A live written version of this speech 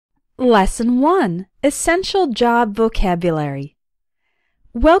Lesson 1. Essential Job Vocabulary.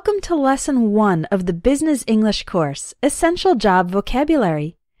 Welcome to Lesson 1 of the Business English course, Essential Job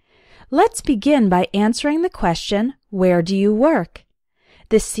Vocabulary. Let's begin by answering the question, where do you work?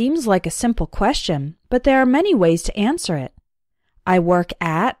 This seems like a simple question, but there are many ways to answer it. I work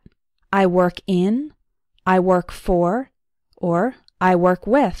at, I work in, I work for, or I work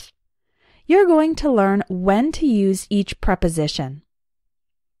with. You're going to learn when to use each preposition.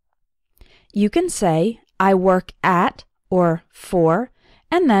 You can say, I work at or for,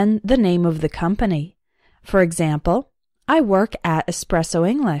 and then the name of the company. For example, I work at Espresso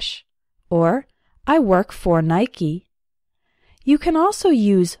English, or I work for Nike. You can also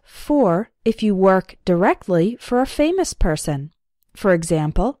use for if you work directly for a famous person. For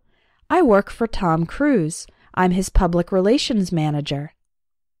example, I work for Tom Cruise. I'm his public relations manager.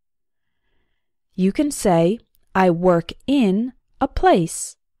 You can say, I work in a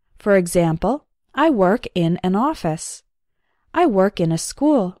place. For example, I work in an office. I work in a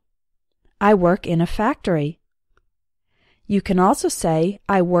school. I work in a factory. You can also say,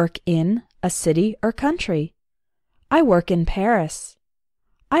 I work in a city or country. I work in Paris.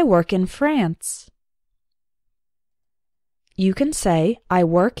 I work in France. You can say, I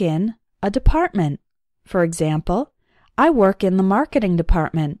work in a department. For example, I work in the marketing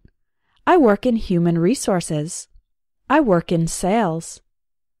department. I work in human resources. I work in sales.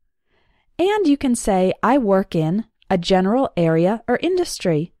 And you can say, I work in a general area or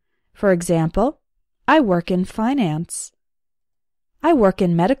industry. For example, I work in finance. I work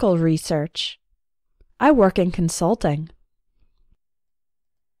in medical research. I work in consulting.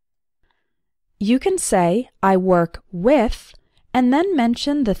 You can say, I work with, and then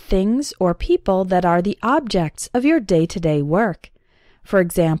mention the things or people that are the objects of your day-to-day work. For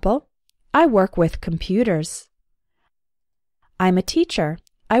example, I work with computers. I'm a teacher.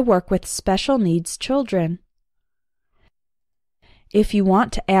 I work with special needs children. If you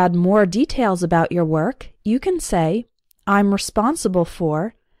want to add more details about your work, you can say, I'm responsible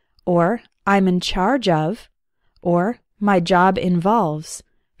for, or I'm in charge of, or my job involves.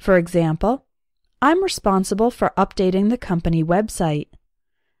 For example, I'm responsible for updating the company website.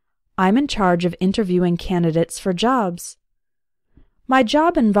 I'm in charge of interviewing candidates for jobs. My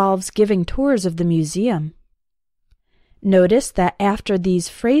job involves giving tours of the museum. Notice that after these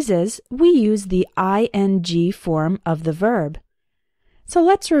phrases, we use the ing form of the verb. So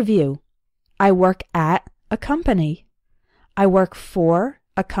let's review. I work at a company. I work for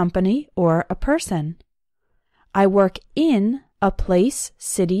a company or a person. I work in a place,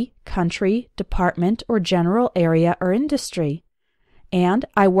 city, country, department, or general area or industry. And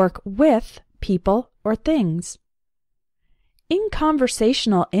I work with people or things. In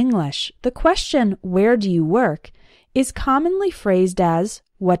conversational English, the question, where do you work, is commonly phrased as,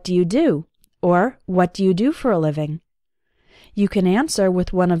 what do you do? Or, what do you do for a living? You can answer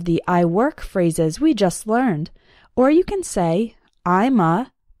with one of the I work phrases we just learned, or you can say, I'm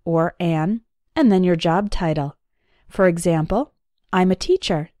a, or an, and then your job title. For example, I'm a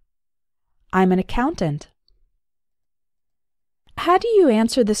teacher. I'm an accountant. How do you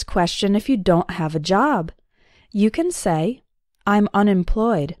answer this question if you don't have a job? You can say, I'm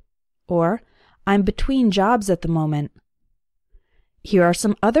unemployed, or I'm between jobs at the moment. Here are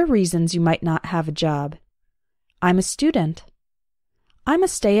some other reasons you might not have a job. I'm a student. I'm a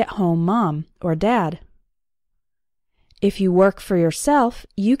stay-at-home mom or dad. If you work for yourself,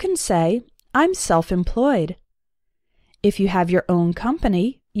 you can say, I'm self-employed. If you have your own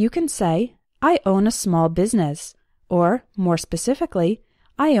company, you can say, I own a small business, or, more specifically,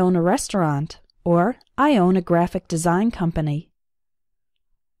 I own a restaurant, or I own a graphic design company.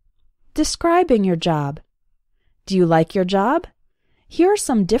 Describing your job. Do you like your job? Here are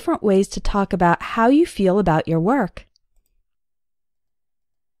some different ways to talk about how you feel about your work.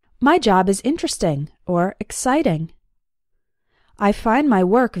 My job is interesting or exciting. I find my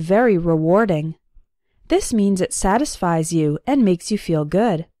work very rewarding. This means it satisfies you and makes you feel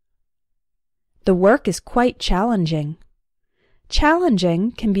good. The work is quite challenging.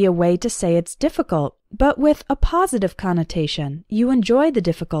 Challenging can be a way to say it's difficult, but with a positive connotation. You enjoy the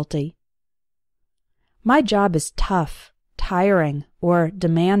difficulty. My job is tough, tiring, or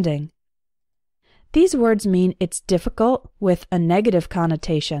demanding. These words mean it's difficult with a negative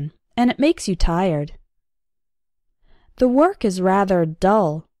connotation, and it makes you tired. The work is rather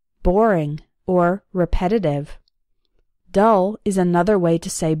dull, boring, or repetitive. Dull is another way to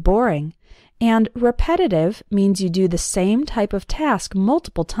say boring, and repetitive means you do the same type of task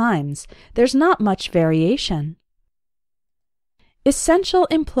multiple times. There's not much variation. Essential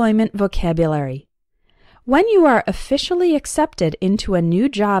employment vocabulary. When you are officially accepted into a new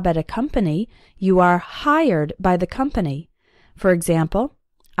job at a company, you are hired by the company. For example,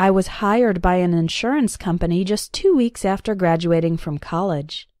 I was hired by an insurance company just 2 weeks after graduating from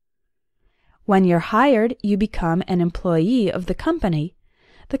college. When you're hired, you become an employee of the company.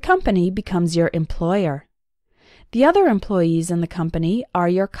 The company becomes your employer. The other employees in the company are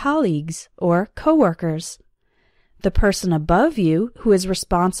your colleagues or coworkers. The person above you who is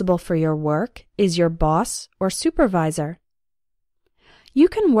responsible for your work is your boss or supervisor. You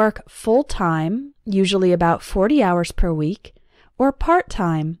can work full-time, usually about 40 hours per week, or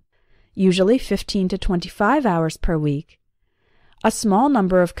part-time, usually 15 to 25 hours per week. A small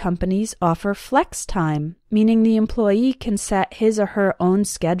number of companies offer flex time, meaning the employee can set his or her own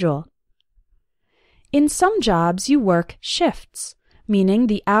schedule. In some jobs, you work shifts, meaning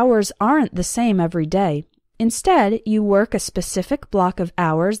the hours aren't the same every day. Instead, you work a specific block of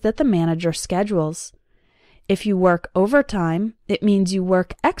hours that the manager schedules. If you work overtime, it means you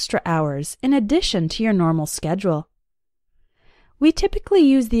work extra hours in addition to your normal schedule. We typically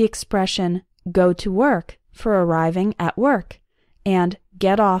use the expression go to work for arriving at work and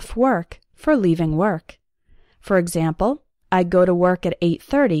get off work for leaving work. For example, I go to work at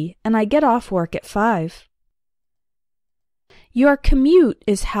 8:30 and I get off work at 5. Your commute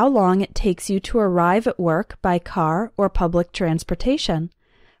is how long it takes you to arrive at work by car or public transportation.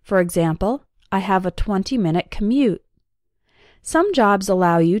 For example, I have a 20-minute commute. Some jobs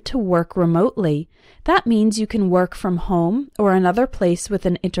allow you to work remotely. That means you can work from home or another place with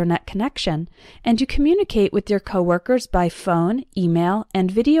an internet connection, and you communicate with your coworkers by phone, email, and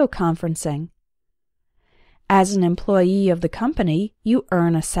video conferencing. As an employee of the company, you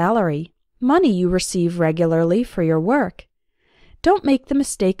earn a salary, money you receive regularly for your work. Don't make the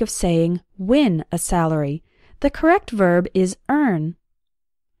mistake of saying win a salary. The correct verb is earn.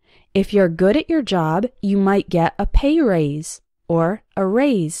 If you're good at your job, you might get a pay raise or a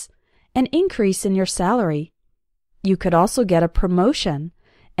raise, an increase in your salary. You could also get a promotion,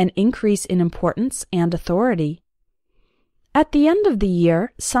 an increase in importance and authority. At the end of the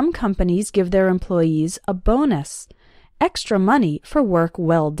year, some companies give their employees a bonus, extra money for work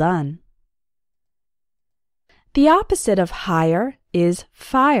well done. The opposite of hire is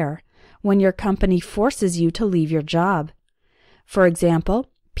fire, when your company forces you to leave your job. For example,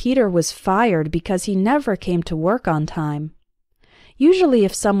 Peter was fired because he never came to work on time. Usually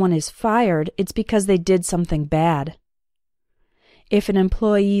if someone is fired, it's because they did something bad. If an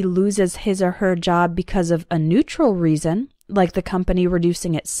employee loses his or her job because of a neutral reason, like the company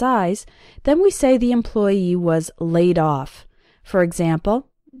reducing its size, then we say the employee was laid off. For example,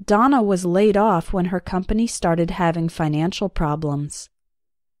 Donna was laid off when her company started having financial problems.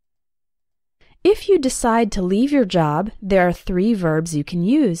 If you decide to leave your job, there are 3 verbs you can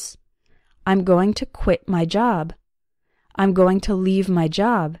use. I'm going to quit my job. I'm going to leave my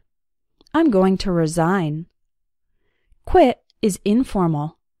job. I'm going to resign. Quit is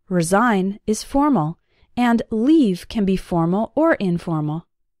informal, resign is formal, and leave can be formal or informal.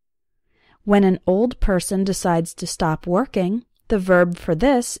 When an old person decides to stop working, the verb for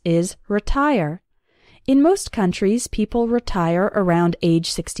this is retire. In most countries, people retire around age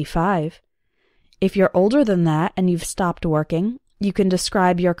 65. If you're older than that and you've stopped working, you can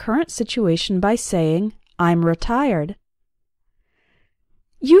describe your current situation by saying, I'm retired.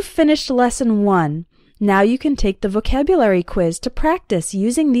 You've finished lesson 1. Now you can take the vocabulary quiz to practice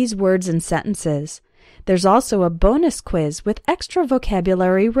using these words and sentences. There's also a bonus quiz with extra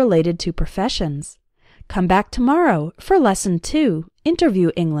vocabulary related to professions. Come back tomorrow for lesson 2,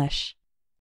 Interview English.